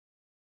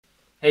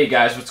Hey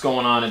guys, what's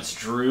going on? It's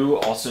Drew,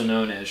 also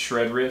known as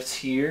Shred Rift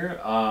here.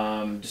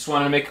 Just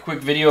wanted to make a quick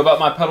video about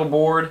my pedal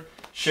board,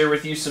 share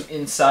with you some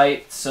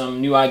insight,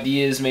 some new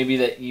ideas maybe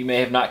that you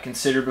may have not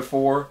considered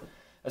before.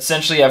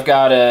 Essentially, I've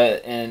got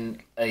a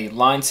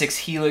Line 6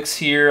 Helix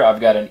here, I've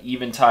got an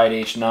Eventide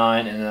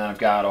H9, and then I've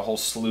got a whole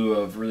slew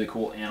of really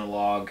cool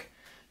analog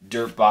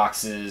dirt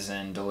boxes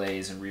and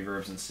delays and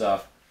reverbs and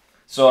stuff.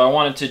 So I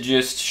wanted to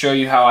just show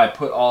you how I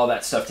put all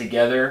that stuff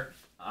together.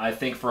 I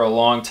think for a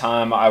long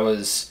time I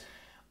was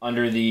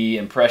under the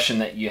impression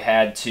that you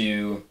had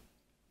to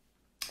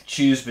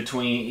choose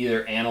between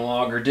either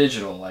analog or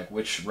digital, like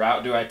which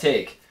route do I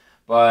take?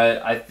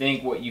 But I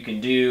think what you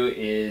can do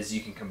is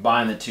you can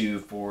combine the two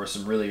for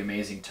some really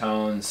amazing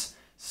tones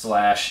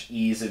 /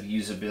 ease of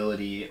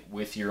usability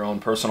with your own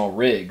personal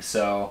rig.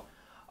 So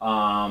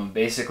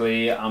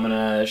basically I'm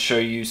gonna show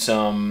you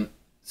some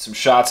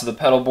shots of the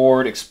pedal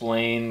board,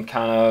 explain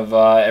kind of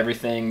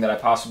everything that I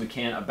possibly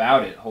can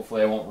about it.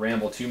 Hopefully I won't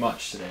ramble too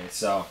much today.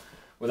 So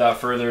without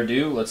further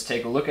ado, let's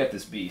take a look at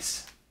this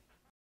beast.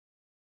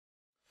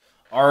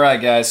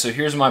 Alright guys, so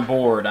here's my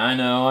board. I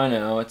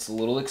know, it's a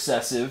little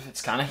excessive.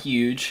 It's kind of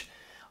huge.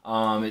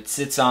 It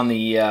sits on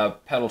the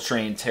Pedal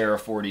Train Terra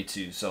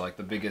 42, so like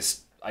the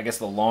biggest, I guess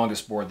the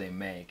longest board they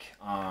make.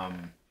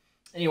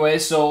 Anyway,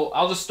 so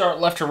I'll just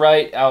start left to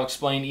right. I'll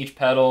explain each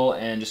pedal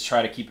and just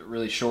try to keep it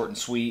really short and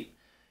sweet.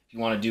 If you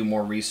want to do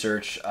more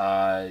research,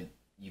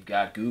 you've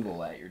got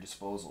Google at your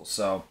disposal.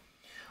 So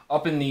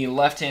up in the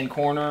left-hand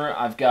corner,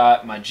 I've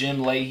got my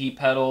Jim Leahy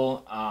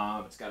pedal.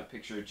 It's got a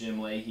picture of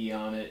Jim Leahy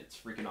on it. It's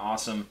freaking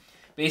awesome.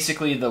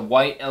 Basically, the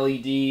white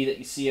LED that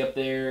you see up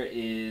there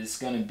is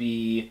going to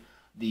be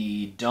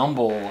the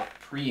Dumble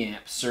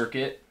preamp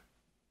circuit.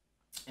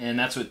 And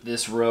that's what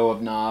this row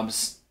of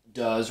knobs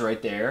does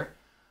right there.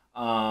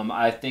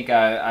 I think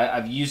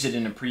I've used it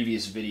in a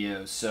previous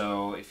video,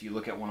 so if you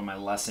look at one of my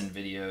lesson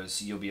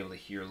videos, you'll be able to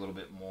hear a little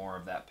bit more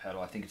of that pedal.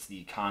 I think it's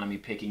the economy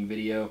picking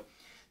video.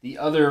 The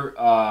other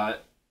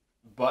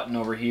button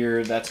over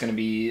here, that's going to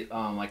be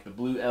like the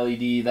blue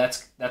LED.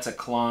 That's a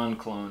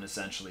clone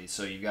essentially.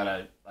 So you've got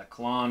a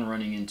clone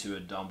running into a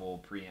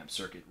Dumble preamp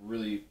circuit.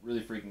 Really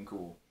freaking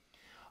cool.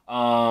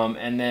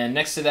 And then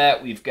next to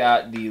that, we've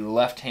got the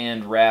Left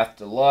Hand Wrath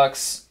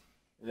Deluxe.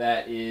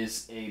 That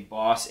is a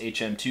Boss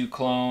HM2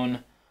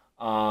 clone.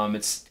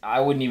 I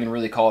wouldn't even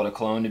really call it a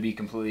clone, to be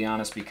completely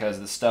honest, because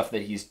the stuff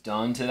that he's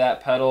done to that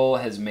pedal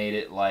has made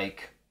it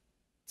like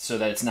so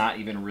that it's not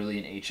even really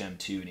an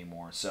HM2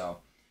 anymore. So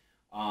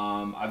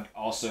I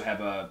also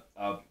have a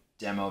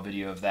demo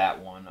video of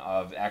that one,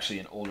 of actually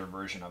an older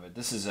version of it.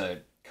 This is a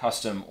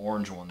custom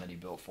orange one that he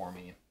built for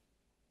me.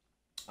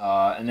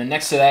 And then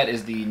next to that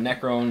is the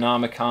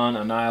Necronomicon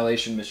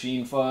Annihilation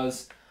Machine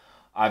Fuzz.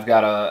 I've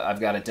got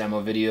a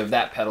demo video of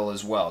that pedal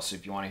as well, so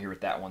if you want to hear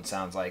what that one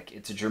sounds like.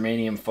 It's a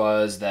germanium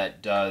fuzz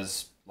that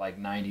does like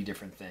 90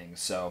 different things,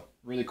 so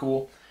really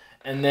cool.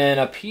 And then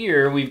up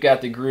here, we've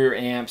got the Greer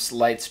Amps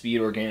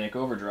Lightspeed Organic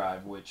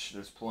Overdrive, which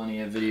there's plenty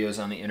of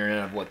videos on the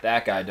internet of what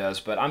that guy does,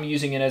 but I'm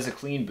using it as a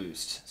clean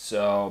boost,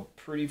 so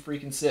pretty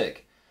freaking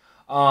sick.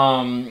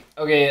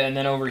 Okay, and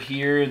then over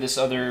here, this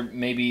other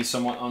maybe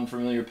somewhat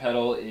unfamiliar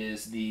pedal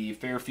is the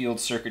Fairfield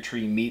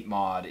Circuitry Meat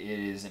Mod. It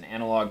is an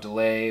analog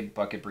delay,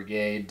 Bucket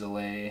Brigade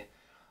delay.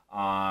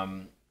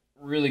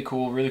 Really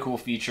cool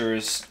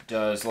features.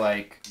 Does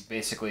like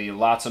basically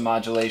lots of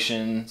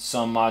modulation,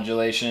 some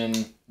modulation,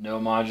 no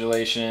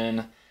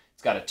modulation.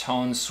 It's got a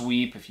tone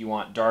sweep if you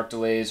want dark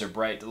delays or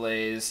bright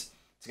delays.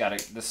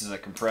 This is a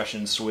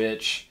compression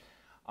switch.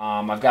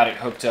 I've got it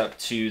hooked up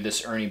to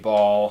this Ernie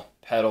Ball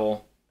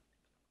pedal,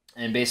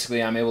 and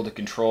basically I'm able to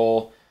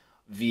control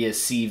via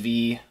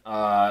CV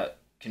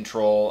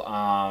control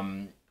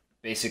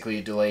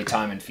basically delay,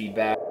 time, and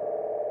feedback.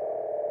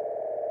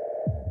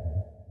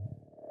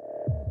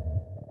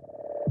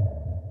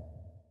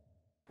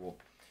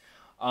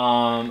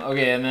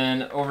 Okay, and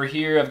then over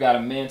here I've got a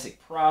Mantic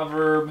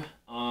Proverb.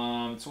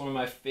 It's one of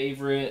my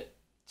favorite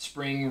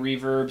spring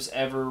reverbs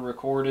ever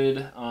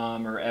recorded,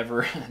 or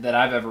ever that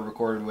I've ever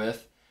recorded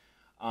with.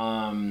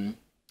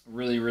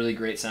 Really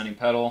great sounding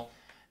pedal.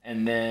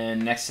 And then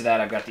next to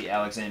that I've got the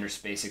Alexander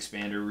Space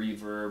Expander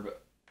Reverb.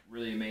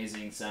 Really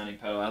amazing sounding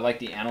pedal. I like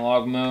the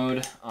analog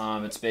mode.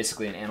 It's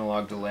basically an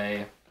analog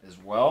delay as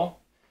well.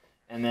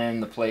 And then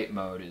the plate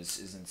mode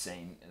is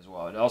insane as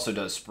well. It also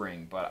does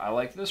spring, but I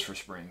like this for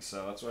spring,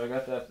 so that's why I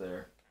got that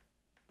there.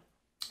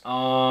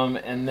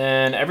 And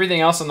then everything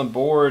else on the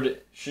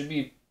board should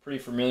be pretty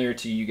familiar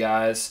to you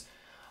guys.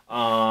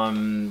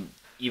 Eventide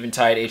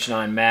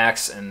H9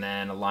 Max, and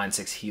then a Line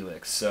 6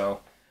 Helix.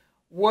 So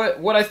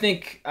what I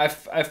think I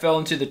fell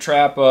into the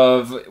trap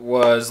of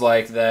was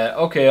like that,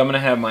 okay, I'm going to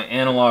have my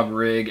analog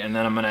rig, and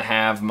then I'm going to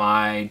have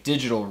my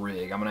digital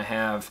rig. I'm going to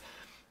have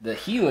the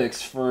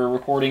Helix for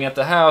recording at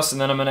the house, and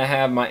then I'm going to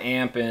have my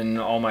amp and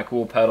all my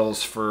cool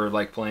pedals for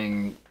like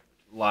playing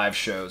live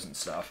shows and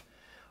stuff.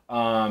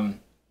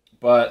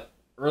 But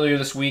earlier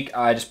this week,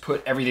 I just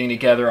put everything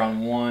together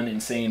on one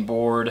insane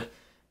board.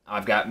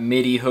 I've got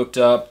MIDI hooked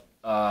up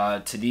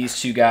to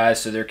these two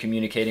guys, so they're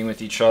communicating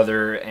with each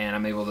other, and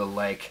I'm able to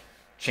like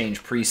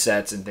change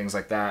presets and things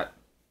like that.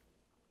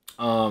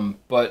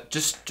 But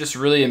just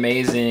really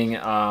amazing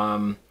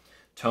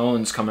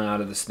tones coming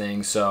out of this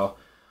thing. So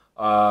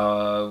what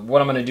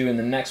I'm going to do in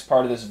the next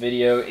part of this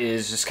video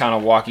is just kind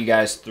of walk you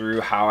guys through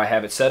how I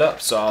have it set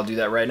up. So I'll do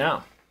that right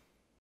now.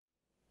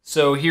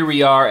 So here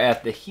we are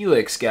at the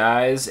Helix,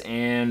 guys,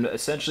 and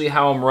essentially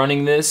how I'm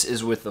running this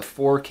is with the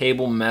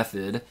 4-cable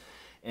method.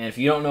 And if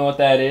you don't know what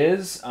that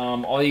is,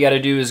 all you got to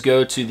do is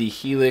go to the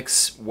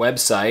Helix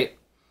website.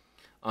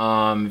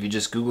 If you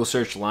just Google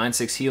search Line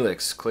 6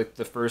 Helix, click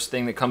the first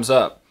thing that comes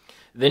up.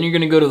 Then you're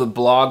going to go to the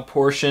blog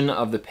portion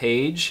of the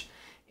page,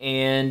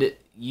 and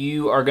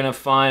you are going to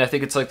find, I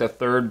think it's like the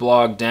 3rd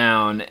blog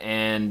down,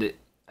 and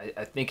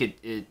I think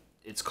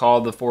it's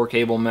called the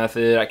 4-cable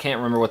method. I can't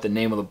remember what the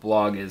name of the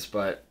blog is,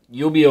 but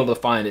you'll be able to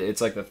find it.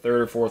 It's like the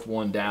 3rd or 4th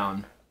one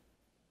down.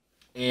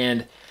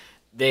 And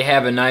they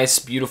have a nice,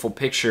 beautiful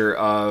picture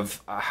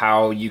of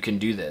how you can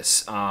do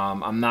this.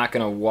 I'm not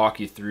going to walk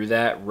you through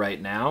that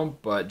right now,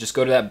 but just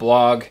go to that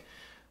blog.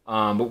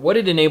 But what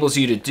it enables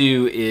you to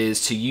do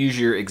is to use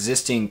your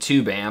existing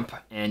tube amp,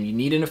 and you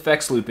need an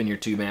effects loop in your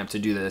tube amp to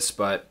do this,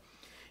 but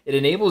it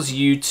enables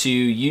you to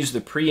use the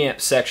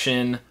preamp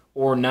section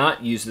or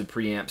not use the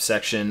preamp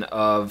section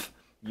of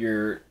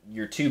your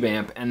tube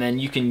amp, and then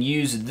you can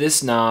use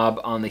this knob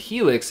on the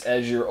Helix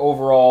as your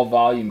overall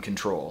volume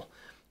control,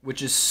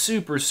 which is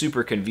super,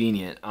 super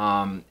convenient.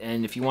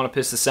 And if you want to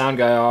piss the sound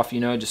guy off, you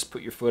know, just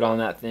put your foot on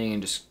that thing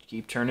and just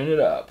keep turning it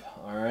up.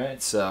 All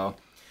right, so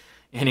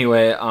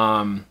anyway,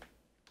 let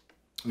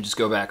me just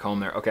go back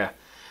home there. Okay,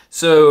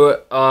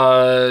 so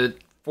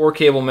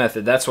 4-cable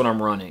method, that's what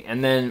I'm running.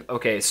 And then,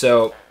 okay,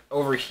 so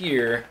over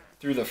here,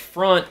 through the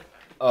front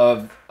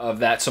of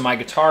that, so my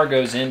guitar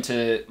goes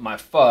into my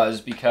fuzz,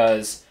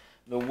 because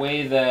the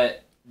way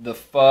that the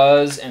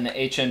fuzz and the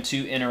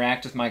HM2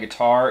 interact with my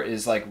guitar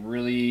is like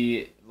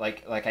really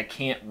like I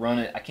can't run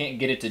it, I can't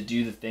get it to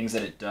do the things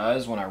that it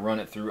does when I run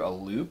it through a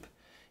loop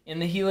in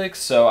the Helix.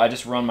 So I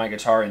just run my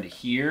guitar into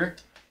here,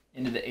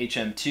 into the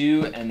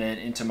HM2, and then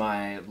into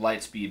my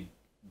Lightspeed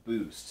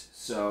boost.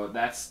 So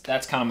that's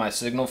kind of my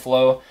signal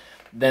flow.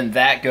 Then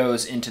that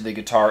goes into the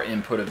guitar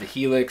input of the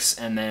Helix,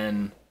 and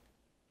then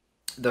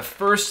the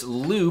first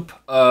loop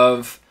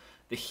of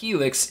the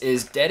Helix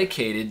is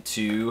dedicated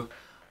to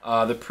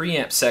the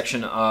preamp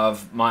section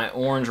of my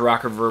orange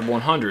Rocker Verb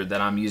 100 that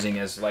I'm using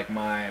as like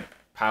my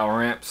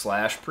power amp /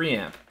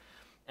 preamp.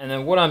 And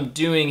then what I'm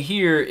doing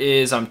here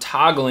is I'm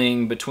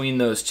toggling between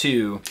those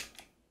two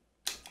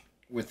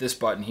with this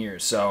button here.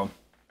 So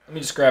let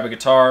me just grab a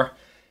guitar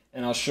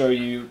and I'll show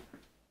you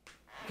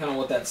kind of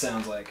what that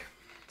sounds like.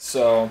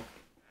 So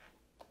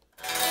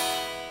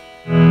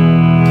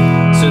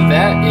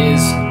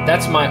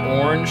that's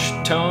my orange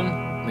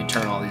tone. Let me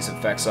turn all these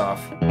effects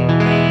off.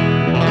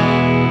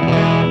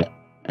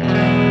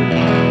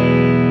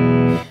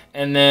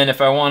 And then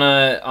if I want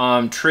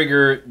to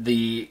trigger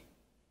the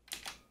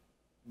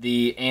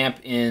amp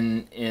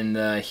in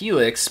the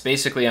Helix,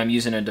 basically I'm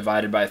using a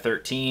divided by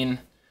 13.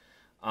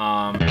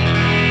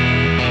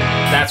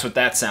 That's what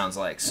that sounds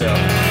like. So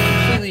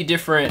completely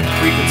different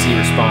frequency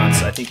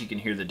response. I think you can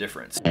hear the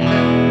difference.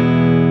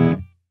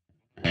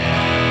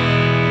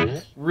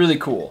 Really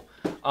cool.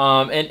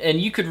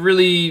 And you could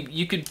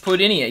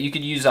put you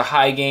could use a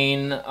high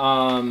gain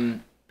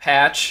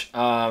patch,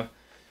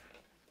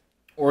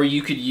 or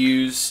you could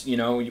use, you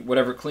know,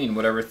 whatever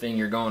thing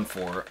you're going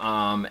for.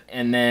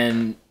 And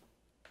then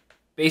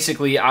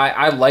basically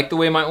I like the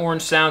way my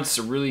orange sounds. It's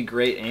a really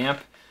great amp,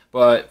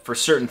 but for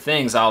certain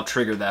things I'll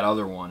trigger that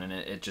other one, and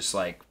it just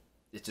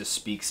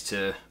speaks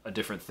to a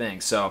different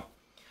thing. So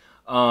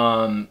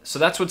so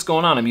that's what's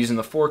going on. I'm using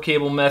the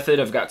 4-cable method.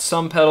 I've got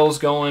some pedals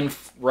going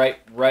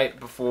right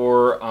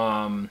before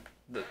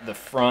the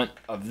front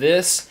of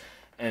this,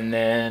 and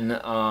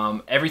then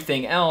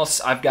everything else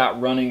I've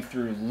got running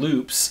through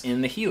loops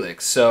in the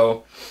Helix.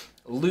 So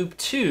loop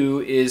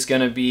 2 is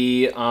going to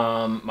be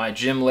my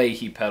Jim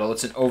Leahy pedal.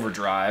 It's an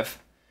overdrive,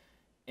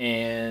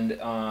 and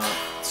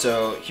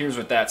so here's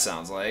what that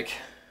sounds like.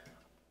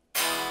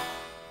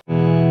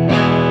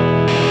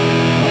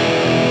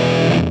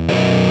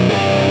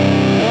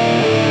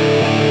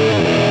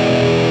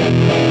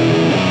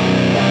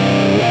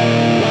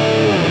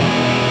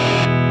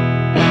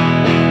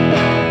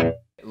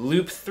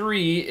 Loop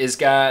 3 it's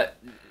got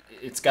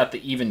the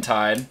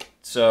Eventide,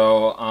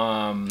 so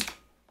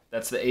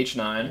that's the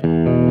H9.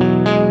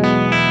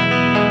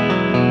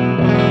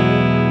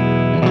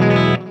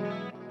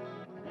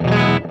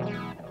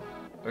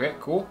 Okay,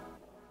 cool.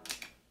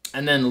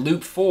 And then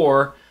loop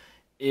 4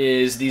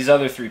 is these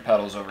other 3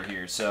 pedals over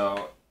here.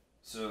 So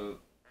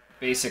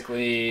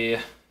basically,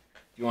 if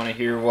you want to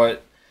hear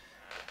what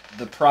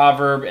the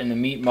Proverb and the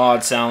Meat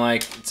Mod sound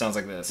like, it sounds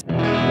like this.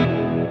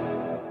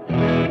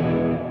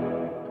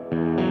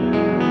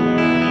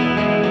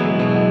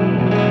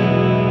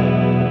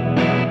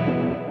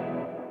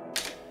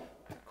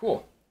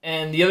 Cool.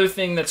 And the other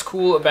thing that's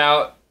cool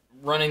about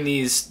running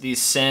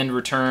these send,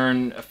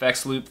 return,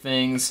 effects loop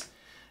things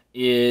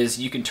is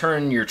you can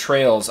turn your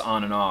trails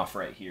on and off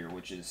right here,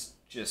 which is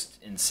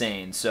just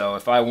insane. So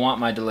if I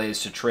want my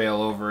delays to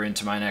trail over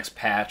into my next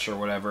patch or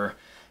whatever,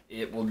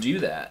 it will do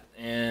that,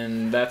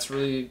 and that's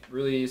really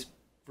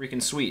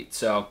freaking sweet.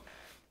 So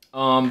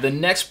the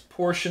next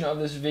portion of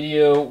this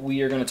video,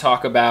 we are going to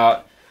talk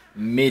about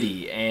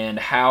MIDI and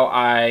how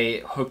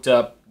I hooked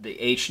up the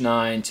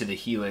H9 to the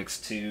Helix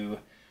to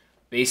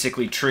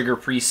basically trigger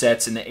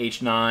presets in the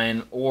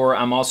H9, or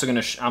I'm also going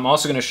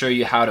to show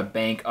you how to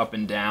bank up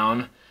and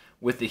down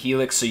with the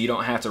Helix, so you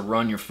don't have to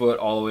run your foot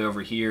all the way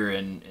over here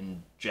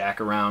and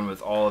jack around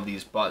with all of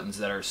these buttons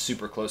that are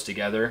super close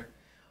together.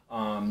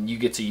 You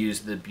get to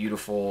use the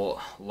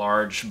beautiful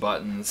large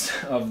buttons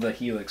of the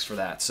Helix for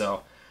that.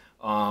 So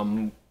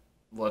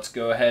let's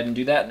go ahead and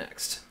do that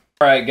next.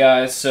 Alright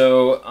guys,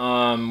 so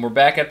we're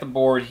back at the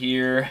board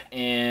here,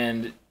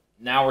 and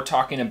now we're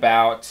talking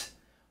about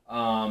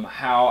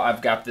how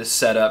I've got this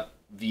set up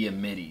via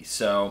MIDI.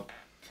 So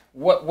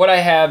what I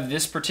have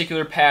this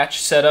particular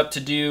patch set up to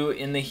do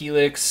in the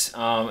Helix,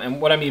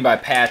 and what I mean by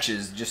patch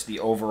is just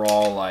the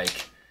overall,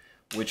 like,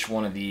 which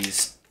one of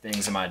these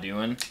things am I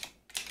doing.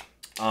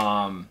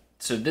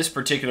 So this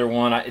particular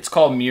one, it's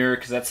called Mirror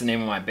because that's the name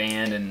of my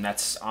band, and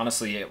that's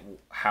honestly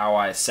how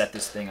I set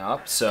this thing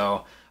up.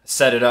 So I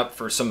set it up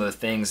for some of the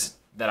things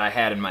that I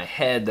had in my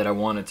head that I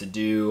wanted to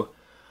do,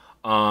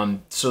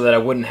 so that I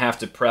wouldn't have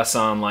to press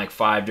on like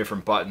 5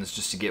 different buttons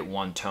just to get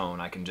one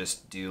tone. I can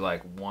just do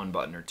like 1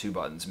 button or 2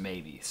 buttons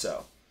maybe.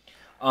 So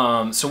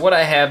so what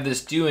I have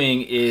this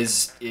doing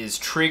is it's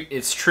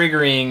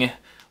triggering,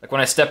 like when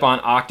I step on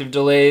octave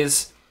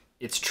delays,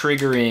 it's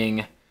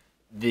triggering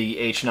the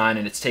H9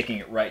 and it's taking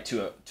it right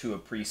to a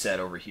preset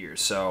over here.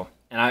 So,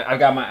 and I've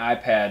got my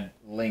iPad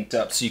linked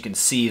up so you can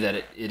see that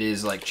it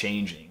is like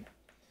changing.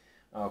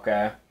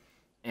 Okay.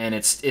 And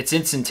it's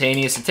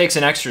instantaneous. It takes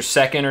an extra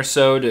second or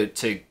so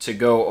to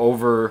go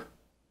over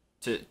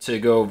to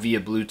go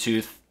via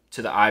Bluetooth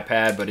to the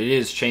iPad, but it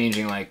is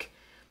changing like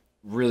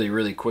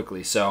really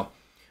quickly. So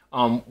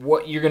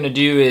what you're gonna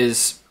do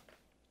is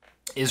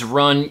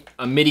run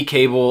a MIDI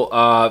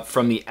cable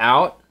from the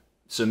out.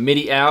 So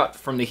MIDI out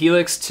from the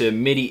Helix to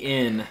MIDI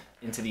in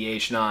into the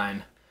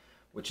H9,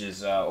 which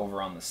is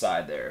over on the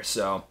side there.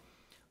 So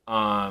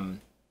so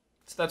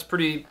that's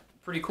pretty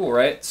cool,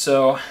 right?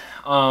 So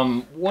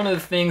one of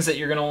the things that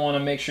you're going to want to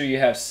make sure you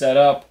have set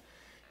up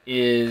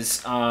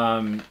is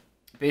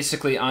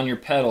basically on your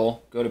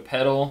pedal, go to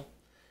pedal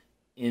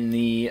in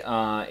the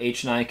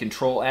H9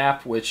 control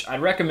app, which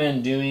I'd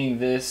recommend doing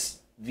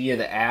this via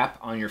the app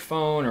on your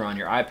phone or on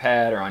your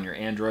iPad or on your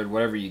Android,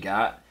 whatever you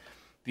got,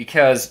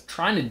 because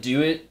trying to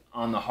do it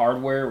on the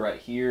hardware right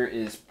here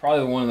is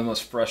probably one of the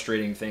most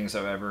frustrating things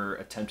I've ever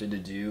attempted to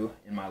do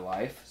in my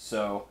life.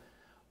 So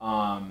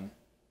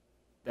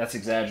that's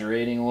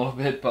exaggerating a little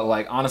bit, but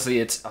like honestly,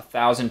 it's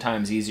 1,000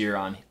 times easier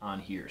on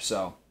here.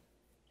 So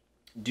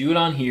do it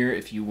on here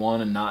if you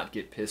want to not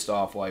get pissed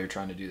off while you're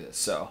trying to do this.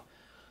 So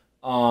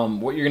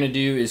what you're going to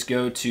do is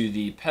go to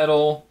the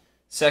pedal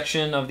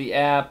section of the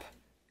app,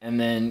 and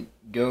then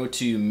go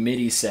to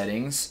MIDI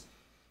settings,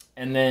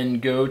 and then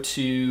go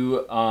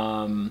to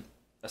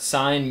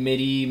assign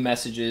MIDI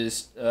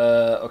messages.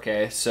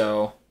 Okay,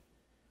 so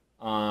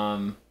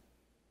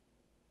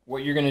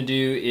what you're going to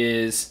do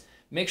is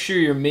make sure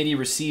your MIDI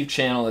receive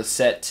channel is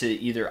set to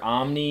either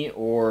Omni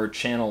or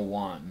channel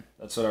 1.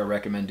 That's what I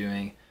recommend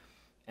doing.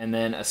 And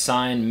then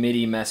assign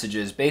MIDI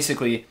messages.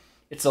 Basically,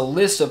 it's a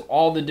list of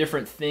all the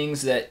different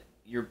things that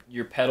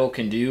your pedal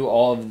can do,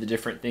 all of the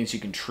different things you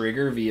can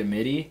trigger via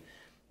MIDI.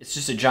 It's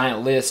just a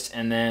giant list,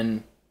 and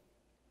then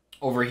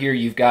over here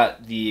you've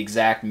got the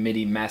exact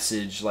MIDI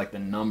message, like the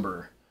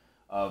number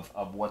of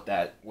what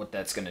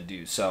that's going to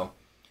do. So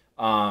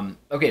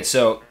okay,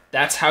 so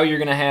that's how you're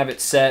going to have it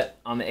set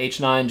on the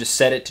H9. Just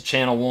set it to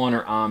channel 1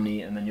 or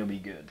Omni, and then you'll be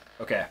good.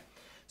 Okay,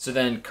 so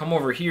then come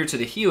over here to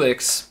the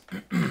Helix,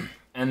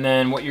 and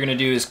then what you're going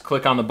to do is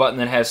click on the button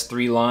that has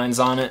 3 lines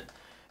on it,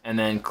 and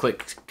then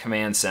click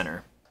Command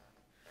Center.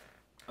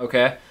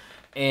 Okay,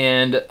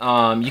 and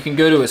you can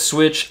go to a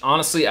switch.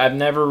 Honestly, I've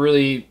never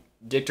really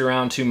dicked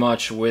around too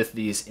much with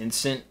these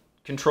instant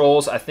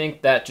controls. I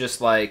think that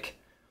just like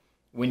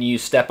when you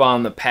step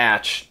on the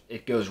patch,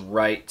 it goes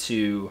right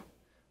to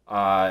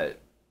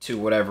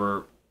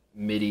whatever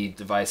MIDI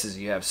devices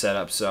you have set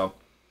up. So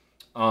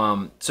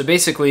so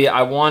basically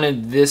I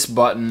wanted this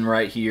button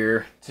right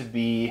here to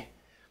be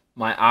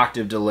my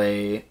octave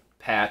delay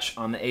patch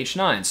on the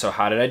H9. So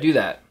how did I do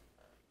that?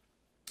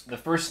 The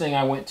first thing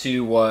I went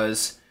to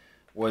was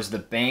the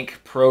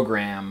bank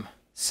program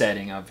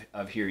setting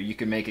of here. You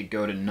can make it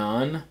go to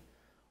none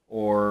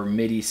or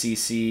MIDI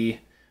CC,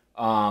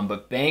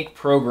 but bank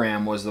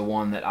program was the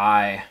one that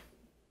I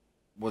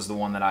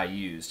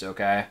used.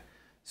 Okay,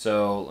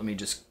 so let me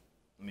just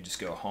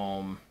go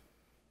home,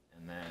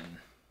 and then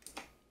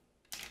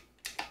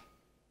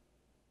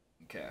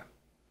okay,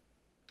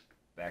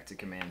 back to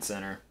Command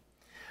Center.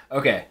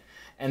 Okay,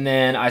 and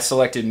then I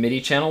selected MIDI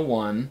channel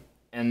 1,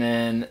 and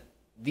then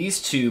these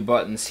 2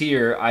 buttons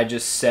here I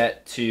just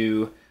set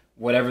to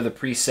whatever the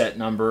preset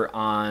number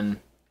on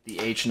the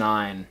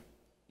H9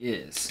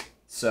 is.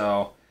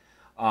 So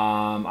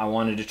I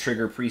wanted to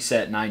trigger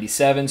preset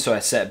 97, so I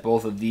set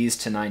both of these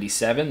to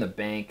 97, the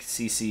bank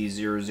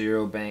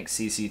CC00, bank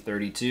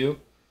CC32.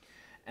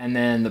 And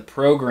then the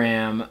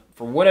program,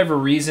 for whatever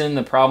reason,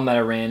 the problem that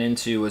I ran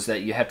into was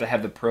that you have to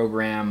have the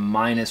program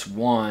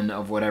 -1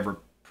 of whatever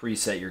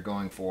preset you're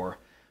going for.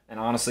 And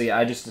honestly,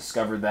 I just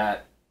discovered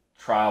that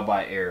trial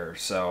by error.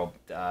 So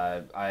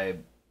I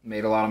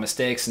made a lot of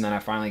mistakes, and then I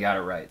finally got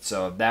it right.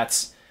 So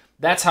that's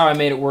how I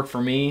made it work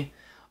for me.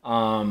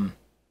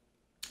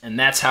 And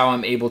that's how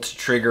I'm able to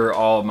trigger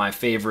all of my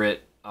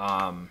favorite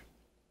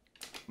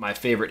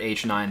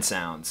H9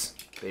 sounds,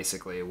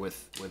 basically,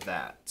 with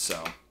that.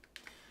 So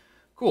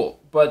cool.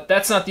 But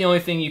that's not the only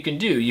thing you can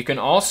do. You can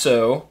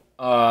also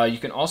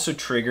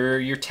trigger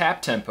your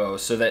tap tempo,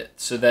 so that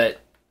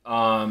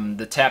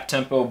the tap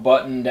tempo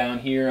button down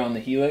here on the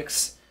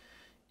Helix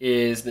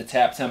is the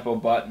tap tempo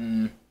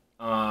button,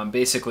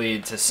 basically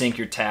to sync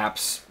your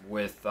taps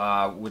with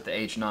the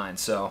H9.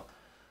 So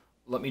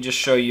let me just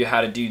show you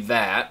how to do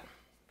that.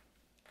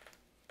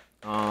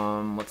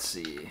 Let's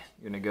see.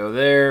 You're gonna go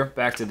there,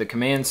 back to the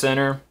command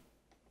center,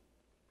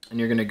 and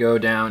you're gonna go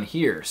down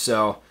here.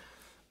 So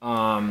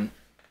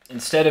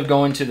instead of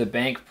going to the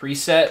bank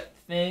preset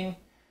thing,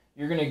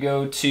 you're gonna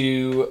go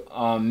to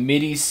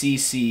MIDI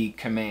CC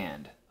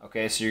command.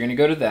 Okay, so you're gonna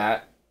go to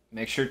that,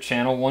 make sure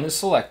channel 1 is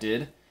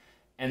selected,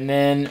 and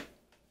then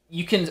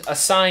you can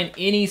assign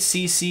any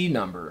CC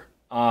number.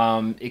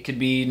 It could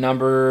be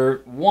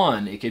number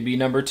 1, it could be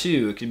number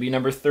 2, it could be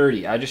number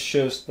 30. I just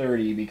chose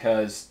 30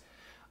 because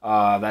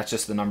that's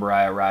just the number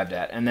I arrived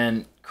at. And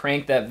then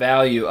crank that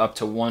value up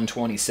to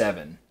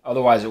 127.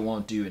 Otherwise, it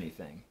won't do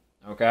anything.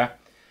 Okay?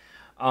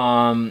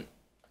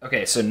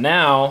 Okay, so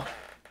now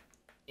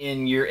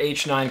in your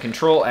H9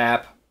 control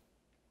app,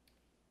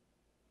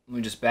 let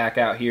me just back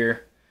out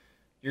here.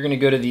 You're going to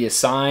go to the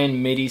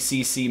assign MIDI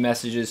CC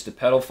messages to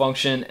pedal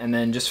function, and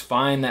then just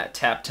find that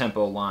tap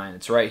tempo line.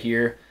 It's right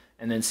here.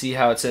 And then see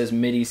how it says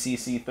MIDI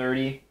CC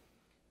 30?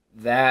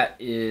 That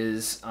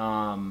is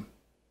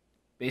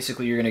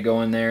basically you're going to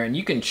go in there, and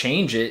you can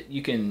change it.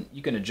 You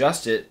can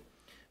adjust it,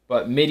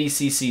 but MIDI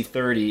CC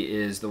 30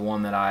 is the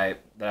one that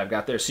I've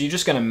got there. So you're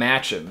just going to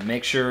match them.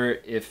 Make sure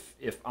if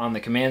on the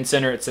command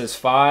center it says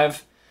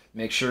 5,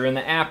 make sure in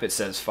the app it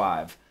says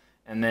 5.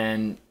 And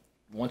then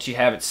once you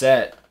have it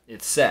set,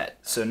 it's set.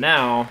 So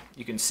now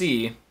you can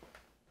see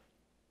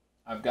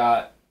I've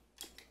got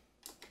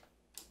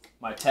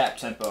my tap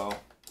tempo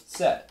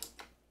set.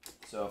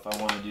 So if I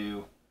want to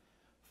do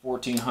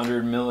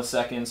 1400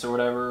 milliseconds or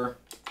whatever,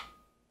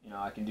 you know,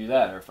 I can do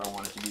that. Or if I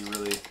want it to be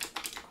really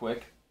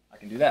quick, I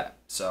can do that.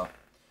 So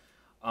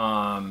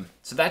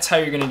so that's how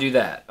you're going to do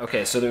that.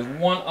 Okay, so there's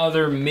one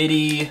other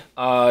MIDI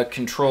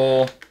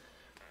control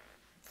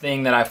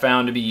thing that I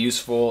found to be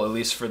useful, at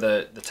least for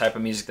the type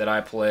of music that I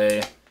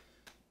play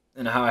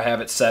and how I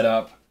have it set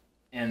up,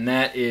 and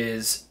that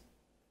is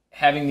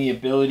having the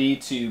ability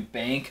to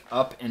bank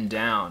up and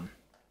down.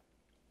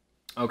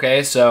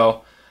 Okay,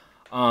 so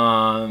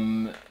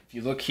if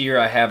you look here,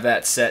 I have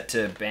that set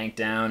to bank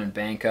down and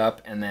bank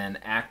up and then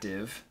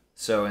active.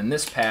 So in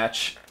this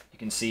patch, you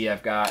can see I'm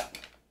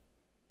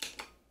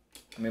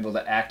able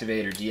to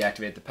activate or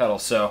deactivate the pedal.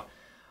 So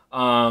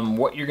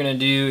what you're going to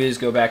do is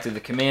go back to the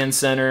command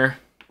center,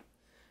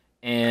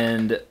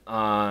 and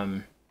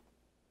let's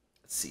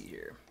see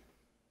here.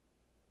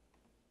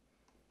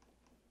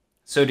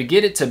 So to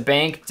get it to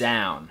bank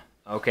down,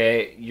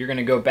 okay, you're going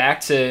to go back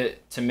to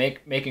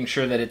making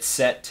sure that it's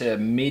set to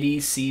MIDI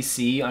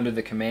CC under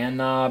the command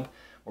knob.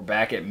 We're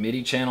back at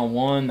MIDI channel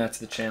 1. That's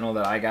the channel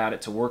that I got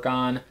it to work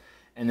on.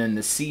 And then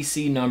the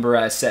CC number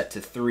I set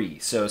to 3.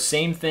 So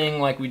same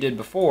thing like we did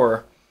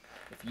before.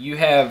 If you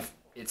have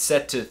it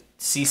set to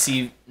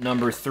CC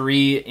number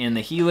 3 in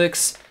the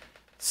Helix,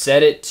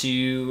 set it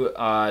to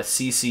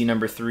CC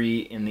number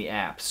 3 in the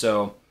app.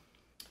 So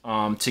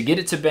to get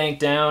it to bank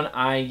down,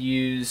 I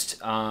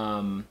used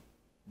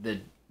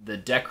the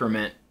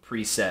decrement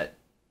preset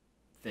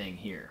thing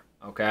here.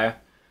 Okay,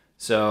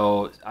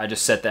 so I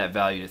just set that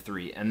value to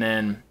 3, and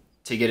then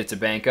to get it to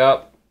bank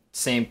up,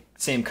 same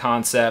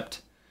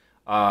concept.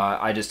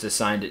 I just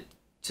assigned it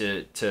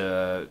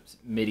to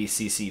MIDI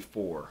CC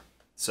 4.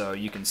 So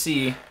you can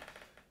see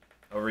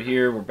over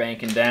here we're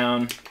banking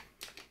down,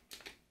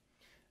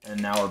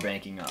 and now we're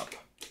banking up.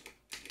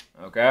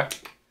 Okay,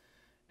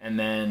 and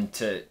then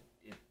to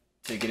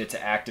get it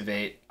to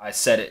activate, I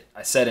set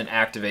an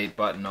activate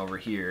button over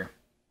here.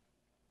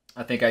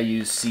 I think I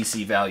used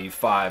CC value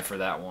 5 for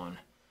that one.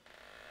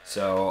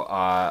 So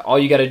all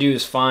you got to do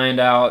is find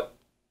out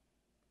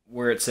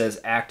where it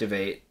says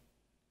activate,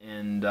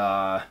 and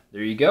there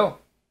you go.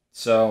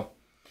 So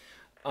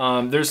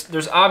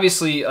there's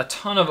obviously a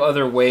ton of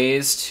other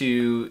ways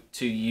to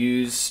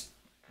use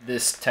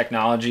this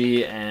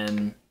technology,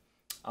 and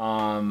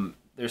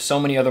there's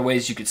so many other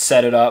ways you could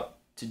set it up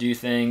to do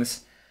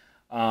things.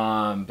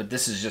 But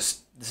this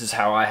is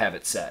how I have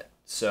it set.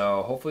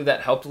 So hopefully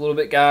that helped a little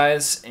bit,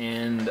 guys,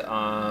 and stay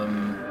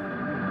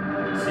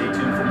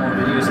tuned for more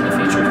videos in the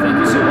future. Thank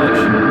you so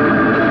much.